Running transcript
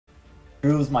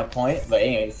proves my point. But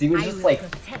anyways, he was just like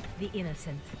protect the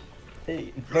innocent.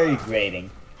 very grating.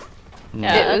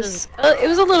 Yeah, it was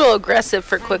a little aggressive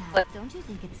for quick play. Don't you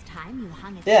think it's time you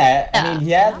hung it? Yeah, I mean,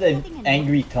 he had the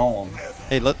angry tone.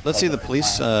 Hey, let's see the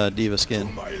police diva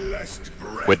skin.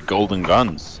 With golden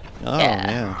guns. Oh,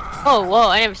 yeah. Oh, whoa,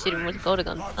 I never seen him with a golden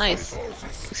gun. Nice.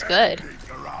 Looks good.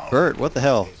 Bert, what the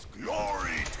hell?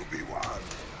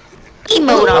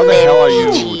 Emote How on the it. hell are you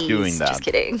Jeez, doing that? Just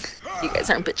kidding. You guys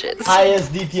aren't bitches.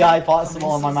 Highest DPI possible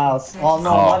on my mouse. Well,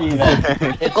 no, not even.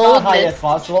 It's Golden. not highest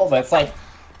possible, but it's like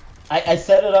I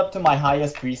set it up to my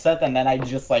highest preset, and then I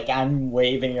just like I'm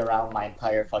waving around my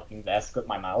entire fucking desk with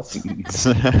my mouse.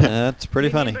 That's pretty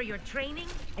funny. Remember your training,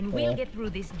 and we'll get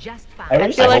through this just fine. I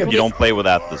wish feel I like could You don't play with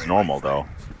that as normal though.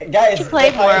 Guys, You play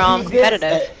if more, I do this,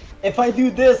 competitive. If I do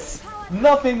this,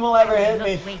 nothing will ever hit Not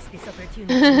me. waste this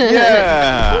opportunity.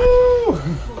 Yeah. Woo!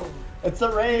 It's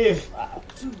a rave.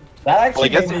 That actually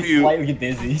Well, I guess makes if me you- slightly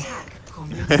dizzy.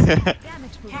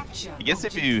 I guess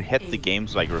if you hit the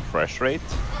game's like refresh rate,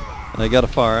 They got a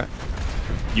fire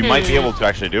you might be able to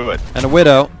actually do it. and a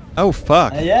widow. Oh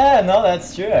fuck. Yeah, no,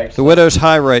 that's true actually. The widow's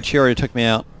high right. She already took me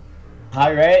out.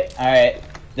 High right? Alright.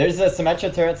 There's the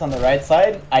Symmetra turrets on the right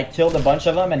side. I killed a bunch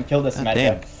of them and killed the God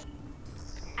damn. Symmetra.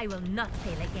 I will not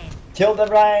fail again. Kill the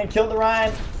Ryan, kill the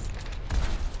Ryan!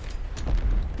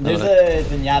 There's a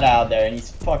Zenyatta out there and he's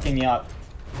fucking me up.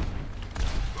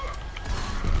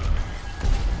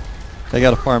 They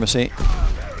got a pharmacy.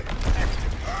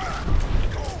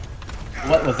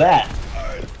 What was that?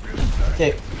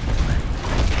 Okay.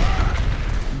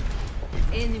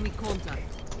 Enemy contact.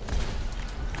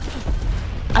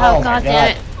 Oh, my god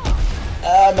damn it.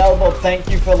 Melbo, thank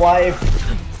you for life.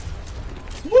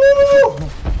 Woo!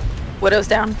 Widow's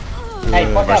down.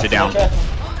 Hey, fuck Mercy off, down. Symmetra.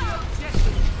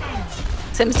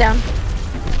 Sim's down.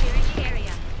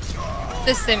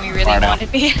 This sim you really Fire now.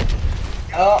 wanted me.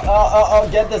 Oh,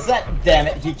 get the Zen! Damn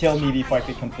it, he killed me before I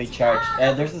could complete charge.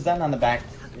 There's a Zen on the back.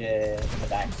 In the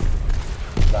back.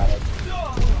 Got it.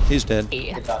 He's dead.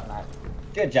 Good job, Matt.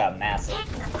 Good job, Massive.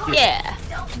 Yeah.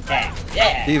 Yeah,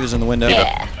 yeah. Diva's in the window.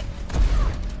 Yeah.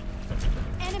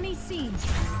 Enemy seen.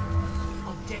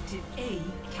 Objective A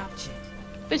captured.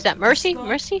 Who's that? Mercy?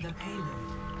 Mercy?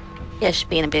 Yeah, she's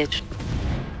being a bitch.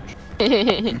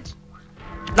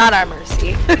 Not our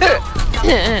mercy.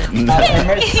 Our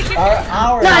Mercy,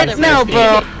 our Not Mercy no, is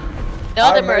bro. The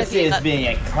Our other Mercy Mercy. is being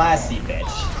a classy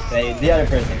bitch. The other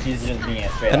person, she's just being a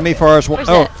straight Enemy up bitch. forest. Where's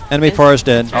Oh, that? enemy Is- forest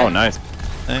dead. Oh, nice.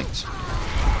 Thanks.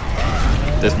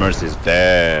 This Mercy's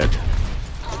dead.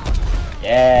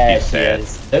 Yeah, He's she dead.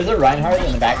 is. There's a Reinhardt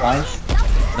in the back lines.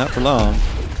 Not for long.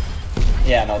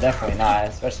 Yeah, no, definitely not.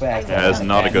 Especially after. Yeah, that's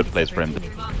not a good place for him.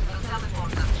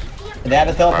 They have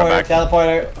a teleporter. back.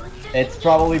 Teleporter. It's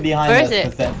probably behind Where us.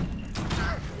 is it? 'cause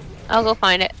I'll go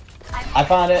find it. I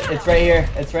found it. It's right here.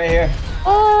 It's right here.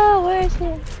 Oh, where is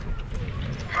it?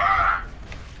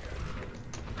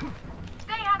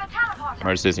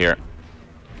 Mercy's here.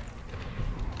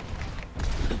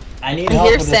 I need I help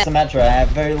hear with the Sam. Symmetra. I have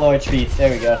very low HP.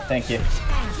 There we go. Thank you.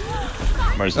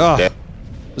 Mercy's Oh. dead.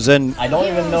 Zen. I don't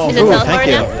even know Is who. it Ooh, thank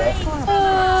you. teleporter now?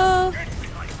 Oh.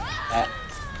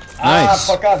 Ah, Nice.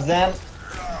 fuck off, Zen.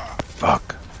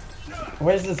 Fuck.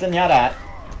 Where's the Zenyatta at?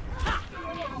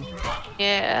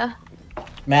 Yeah.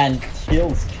 Man,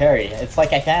 heals carry. It's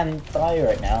like I can't die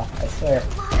right now. I swear.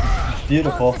 It's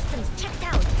beautiful. Systems checked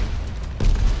out.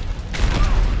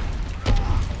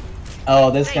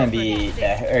 Oh, this is gonna be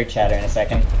Earth Shatter in a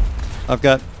second. I've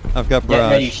got Get ready,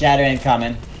 barrage. Shatter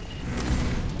incoming.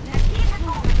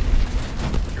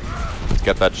 Let's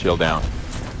get that shield down.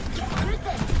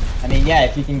 I mean, yeah,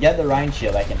 if you can get the Rhine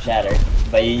shield, I can Shatter.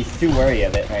 But he's too wary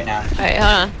of it right now. Alright, hold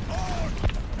on.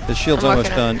 His shield's I'm almost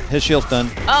working on done. His shield's done.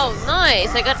 Oh,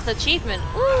 nice! I got the achievement.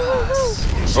 Woo!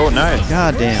 Oh, nice.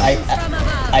 God damn.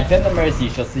 I pinned the Mercy,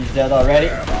 she's dead already.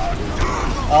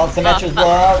 Oh, Symmetra's low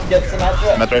out. Get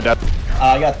Symmetra. Metroid dead. Oh,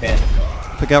 I got pinned.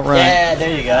 Pick out Ryan. Yeah,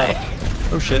 there you go.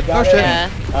 Oh shit. Got Oh it. shit. Yeah.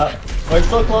 We're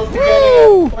so close to getting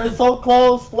Woo! it. We're so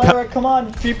close. Lara, come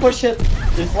on. Free push it.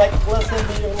 Just like less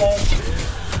than your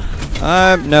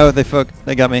lane. No,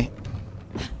 they got me.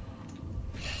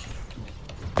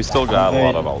 We still got a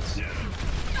lot of ults.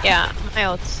 Yeah, my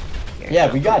ults.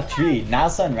 Yeah, we got 3.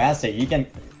 NASA and Rasta. You can...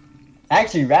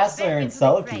 Actually, Rasta and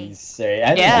Selkies.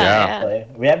 Yeah.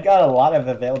 We have got a lot of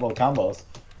available combos.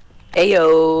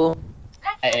 Ayo.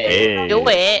 Hey. Do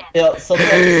it. Yeah, so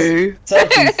Selkies,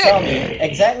 tell me,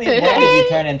 exactly when did you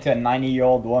turn into a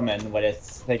 90-year-old woman with a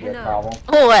cigarette problem?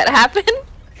 What happened?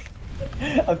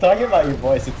 I'm talking about your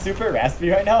voice. It's super raspy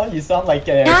right now. You sound like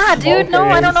a Yeah, dude, no,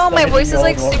 I don't know. My voice is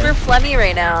like 70-year-old super woman. phlegmy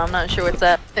right now. I'm not sure what's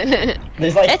up.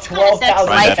 There's like It's kinda 12,000. sexy.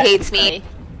 Life hates me.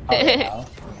 Oh, wow.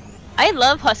 I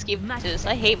love husky voices.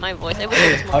 I hate my voice. I wish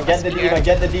it was more I'll get the huskier. diva.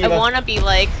 Get the I diva. wanna be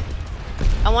like.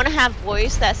 I wanna have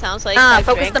voice that sounds like. Ah, I've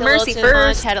focus drank the a little mercy too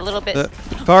first. Much, had a little bit.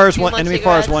 Fars Too one much enemy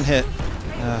Fars cigarettes. one hit.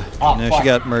 Oh, No, fuck. she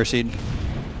got mercied. Get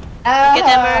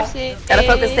that mercy. Gotta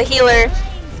focus the healer.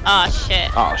 Oh shit.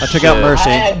 Oh, I took out Mercy.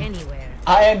 Anywhere.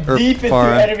 I am Or deep into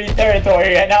far. enemy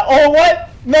territory right now. Oh, what?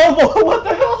 No, what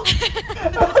the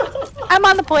hell? I'm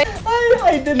on the point.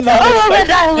 I did not Oh, expect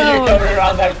that you to alone. come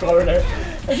around that corner.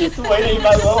 I'm just waiting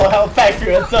my little health pack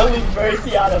through and suddenly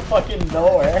Mercy out of fucking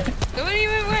nowhere. What are you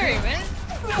even wearing, man?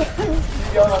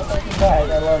 Yo, my fucking bag,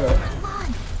 I love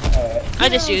it. Alright. I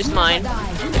just used mine.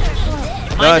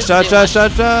 Dodge, dodge, dodge,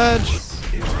 dodge, dodge.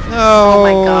 No. Oh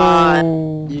my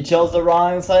god. You chose the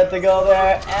wrong side to go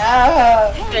there.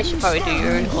 Ah! I should probably do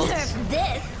your ult.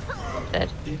 Dead.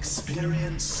 That's the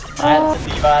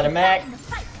diva out of Mac.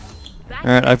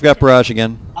 Alright, I've got Barrage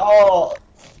again. Oh,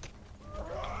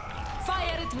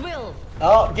 Fire at will.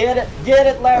 oh, get it,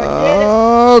 Larry, get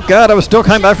Oh god, I was still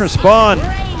coming back from spawn.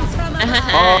 Rains from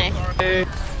above. it.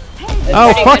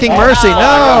 Oh, fucking Mercy,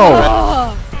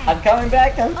 no! I'm coming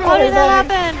back, I'm coming How did that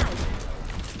back. happen?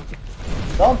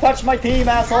 Don't touch my team,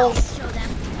 assholes.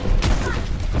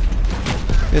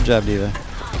 Good job, Diva.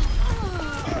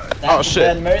 That's Oh, a shit.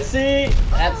 dead Mercy.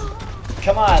 That's,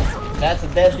 come on, that's a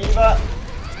dead diva.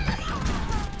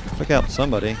 Took out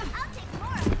somebody.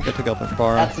 I took out the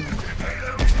Far. That's a...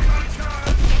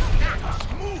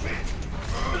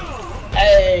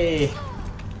 Hey!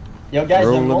 Yo guys,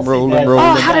 Roll they're 'em, mostly roll 'em, dead. roll 'em.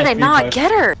 Oh, They're how did I dead not people.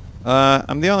 get her?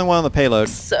 I'm the only one on the payload.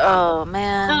 Oh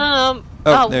man.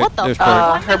 Oh, there- what the there's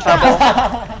fuck? Her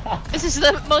bubble. This is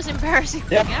the most embarrassing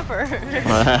Yep. thing ever.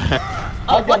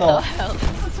 I'm What the gonna hell?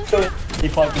 be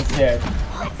fucking scared.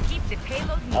 Let's keep the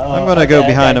payload moving. Oh, I'm gonna go okay,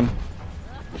 behind okay.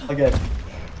 him. Okay.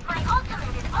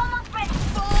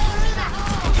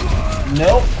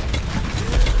 Nope.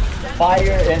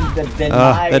 Fire and the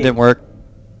deny. That didn't work.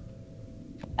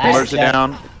 Mercy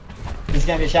down. He's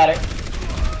gonna be shot.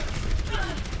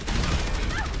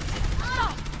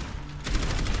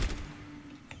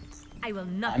 I will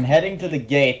not. I'm heading to the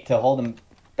gate to hold him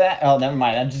back. Oh, never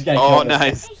mind. I'm just gonna Oh, kill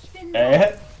this.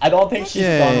 nice. I don't think she's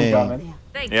Yay. coming.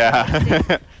 Thanks. Yeah.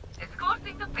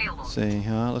 Escorting the payload. Let's see,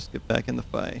 let's get back in the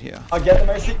fight here. I'll get the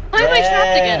Mercy. Why am I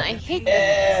trapped again? I hate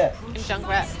Yeah. this. I'm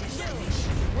Junkrat.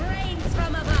 Rains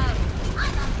from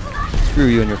above. Screw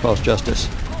you and your false justice.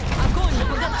 Огонь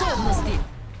по готовности.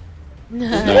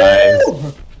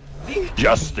 Nice.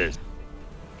 Justice.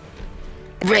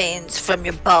 Rains from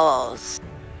your balls.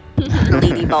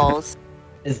 Lady balls.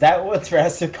 Is that what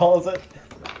Tracer calls it?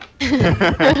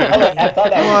 I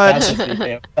thought that What?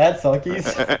 was that's Sulky's.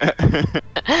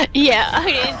 Yeah,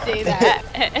 I didn't say that.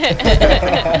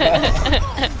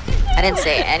 I didn't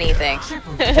say anything.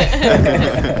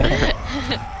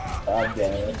 God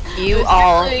damn it. You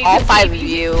all five of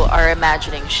you are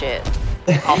imagining shit.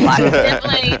 All five of you.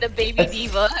 Definitely the baby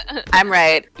diva. I'm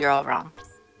right. You're all wrong.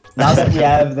 Now that we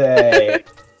have the...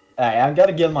 Alright, I'm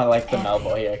gonna give my life to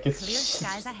Melbo here, Clear cause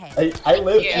skies ahead. I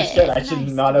lived Yeah. through shit I should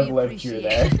Nice not to have be lived through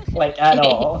there. Like, at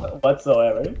all,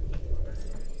 whatsoever.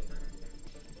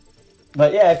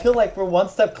 But yeah, I feel like we're one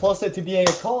step closer to being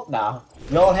a cult now.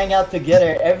 We all hang out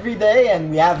together every day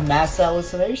and we have mass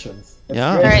hallucinations. It's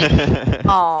Yeah. great.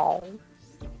 Oh.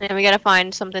 And we gotta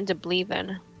find something to believe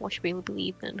in. What should we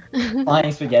believe in?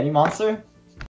 Flying spaghetti monster?